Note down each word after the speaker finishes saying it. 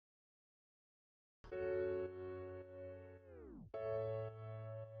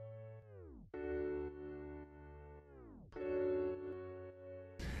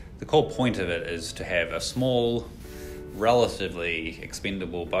The core point of it is to have a small, relatively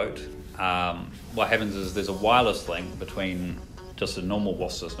expendable boat. What happens is there's a wireless link between just a normal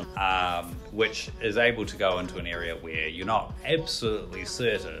WASP system, which is able to go into an area where you're not absolutely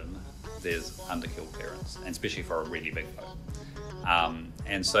certain there's underkill clearance, and especially for a really big boat.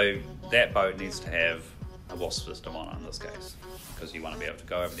 And so that boat needs to have a WASP system on it in this case, because you want to be able to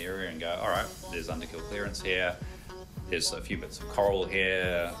go over the area and go, all right, there's underkill clearance here, there's a few bits of coral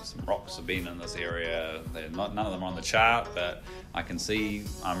here, some rocks have been in this area, none of them are on the chart, but I can see,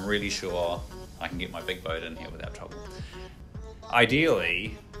 I'm really sure I can get my big boat in here without trouble.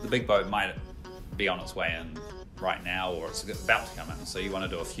 Ideally, the big boat might be on its way in right now, or it's about to come in, so you want to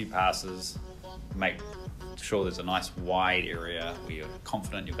do a few passes, make sure there's a nice wide area where you're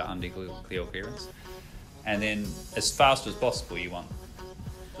confident you've got underkill clearance, and then as fast as possible you want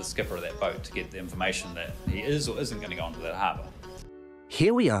the skipper of that boat to get the information that he is or isn't going to go into that harbour.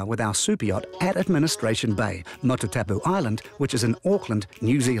 Here we are with our super yacht at Administration Bay, Motutapu Island, which is in Auckland,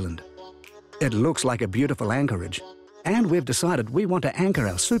 New Zealand. It looks like a beautiful anchorage, and we've decided we want to anchor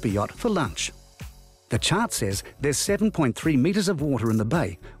our super yacht for lunch. The chart says there's 7.3 metres of water in the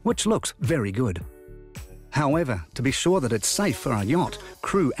bay, which looks very good. However, to be sure that it's safe for our yacht,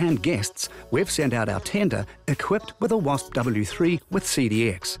 crew and guests, we've sent out our tender equipped with a WASP W3 with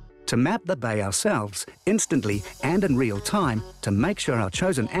CDX to map the bay ourselves instantly and in real time to make sure our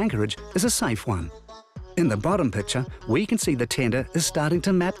chosen anchorage is a safe one. In the bottom picture, we can see the tender is starting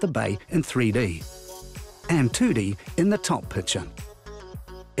to map the bay in 3D and 2D in the top picture.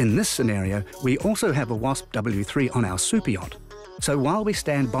 In this scenario, we also have a WASP W3 on our super yacht. So while we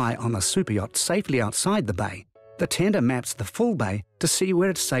stand by on the super yacht safely outside the bay, the tender maps the full bay to see where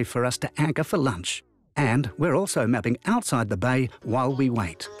it's safe for us to anchor for lunch. And we're also mapping outside the bay while we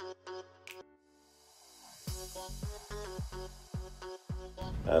wait.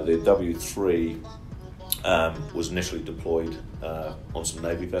 The W3 was initially deployed on some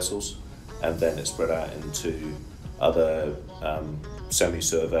Navy vessels, and then it spread out into other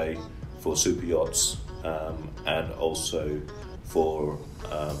semi-survey for super yachts and also for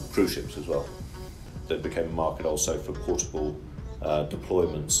cruise ships as well. There became a market also for portable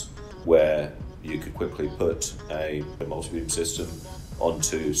deployments where you could quickly put a multi-beam system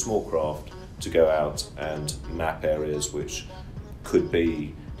onto small craft to go out and map areas which could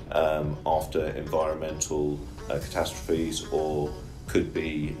be after environmental catastrophes, or could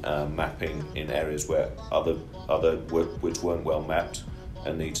be mapping in areas where other which weren't well mapped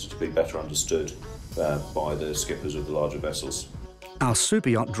and needed to be better understood by the skippers of the larger vessels. Our super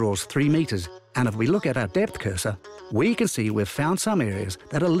yacht draws 3 metres, and if we look at our depth cursor, we can see we've found some areas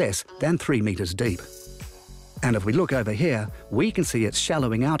that are less than 3 metres deep. And if we look over here, we can see it's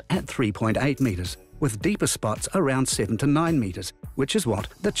shallowing out at 3.8 metres, with deeper spots around 7 to 9 metres, which is what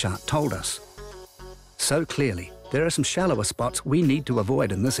the chart told us. So clearly, there are some shallower spots we need to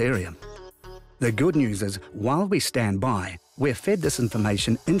avoid in this area. The good news is, while we stand by, we're fed this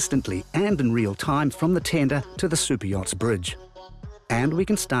information instantly and in real time from the tender to the super yacht's bridge. And we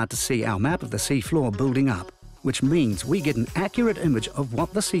can start to see our map of the seafloor building up, which means we get an accurate image of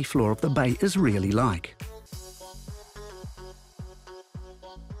what the seafloor of the bay is really like.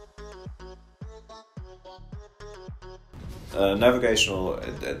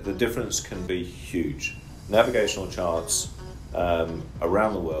 The difference can be huge. Navigational charts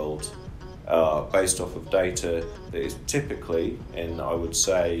around the world are based off of data that is typically, in I would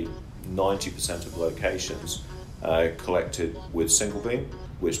say 90% of locations, collected with single beam,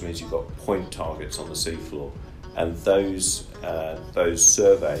 which means you've got point targets on the seafloor, and those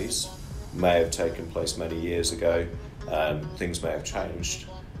surveys may have taken place many years ago. Things may have changed,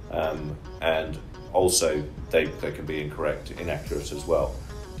 and also they can be inaccurate as well.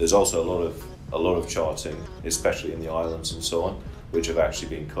 There's also a lot of charting, especially in the islands and so on, which have actually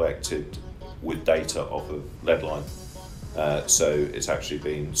been collected with data off of lead line. So it's actually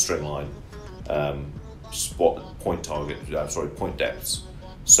been string line point depths.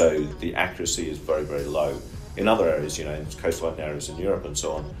 So the accuracy is very, very low. In other areas, in coastline areas in Europe and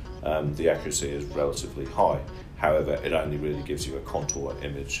so on, the accuracy is relatively high. However, it only really gives you a contour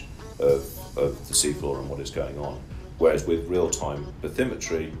image of the seafloor and what is going on. Whereas with real-time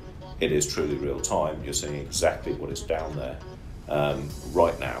bathymetry, it is truly real-time. You're seeing exactly what is down there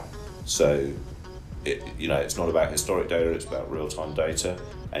right now. So, it's not about historic data, it's about real-time data,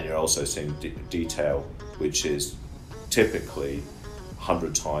 and you're also seeing detail, which is typically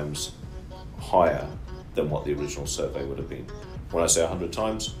 100 times higher than what the original survey would have been. When I say 100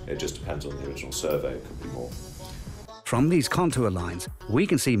 times, it just depends on the original survey, it could be more. From these contour lines, we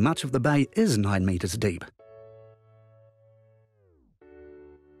can see much of the bay is 9 metres deep.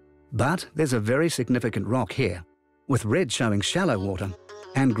 But there's a very significant rock here, with red showing shallow water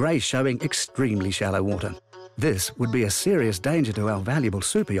and grey showing extremely shallow water. This would be a serious danger to our valuable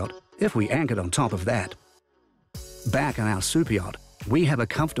super yacht if we anchored on top of that. Back on our super yacht, we have a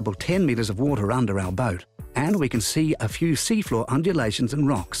comfortable 10 metres of water under our boat, and we can see a few seafloor undulations and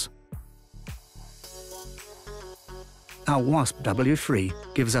rocks. Our WASSP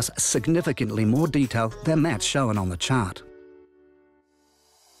W3 gives us significantly more detail than that shown on the chart.